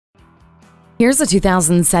Here's a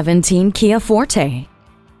 2017 Kia Forte.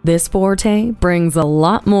 This Forte brings a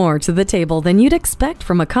lot more to the table than you'd expect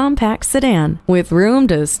from a compact sedan, with room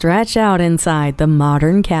to stretch out inside the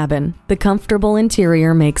modern cabin. The comfortable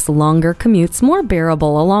interior makes longer commutes more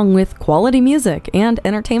bearable, along with quality music and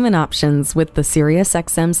entertainment options with the Sirius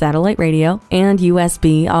XM satellite radio and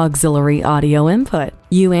USB auxiliary audio input.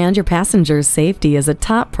 You and your passengers' safety is a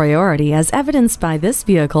top priority, as evidenced by this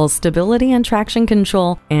vehicle's stability and traction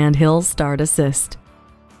control and hill start assist.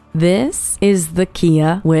 This is the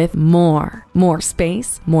Kia with more. More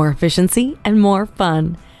space, more efficiency, and more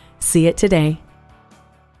fun. See it today.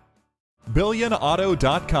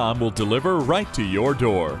 BillionAuto.com will deliver right to your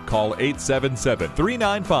door. Call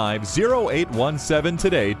 877-395-0817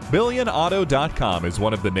 today. BillionAuto.com is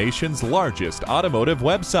one of the nation's largest automotive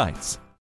websites.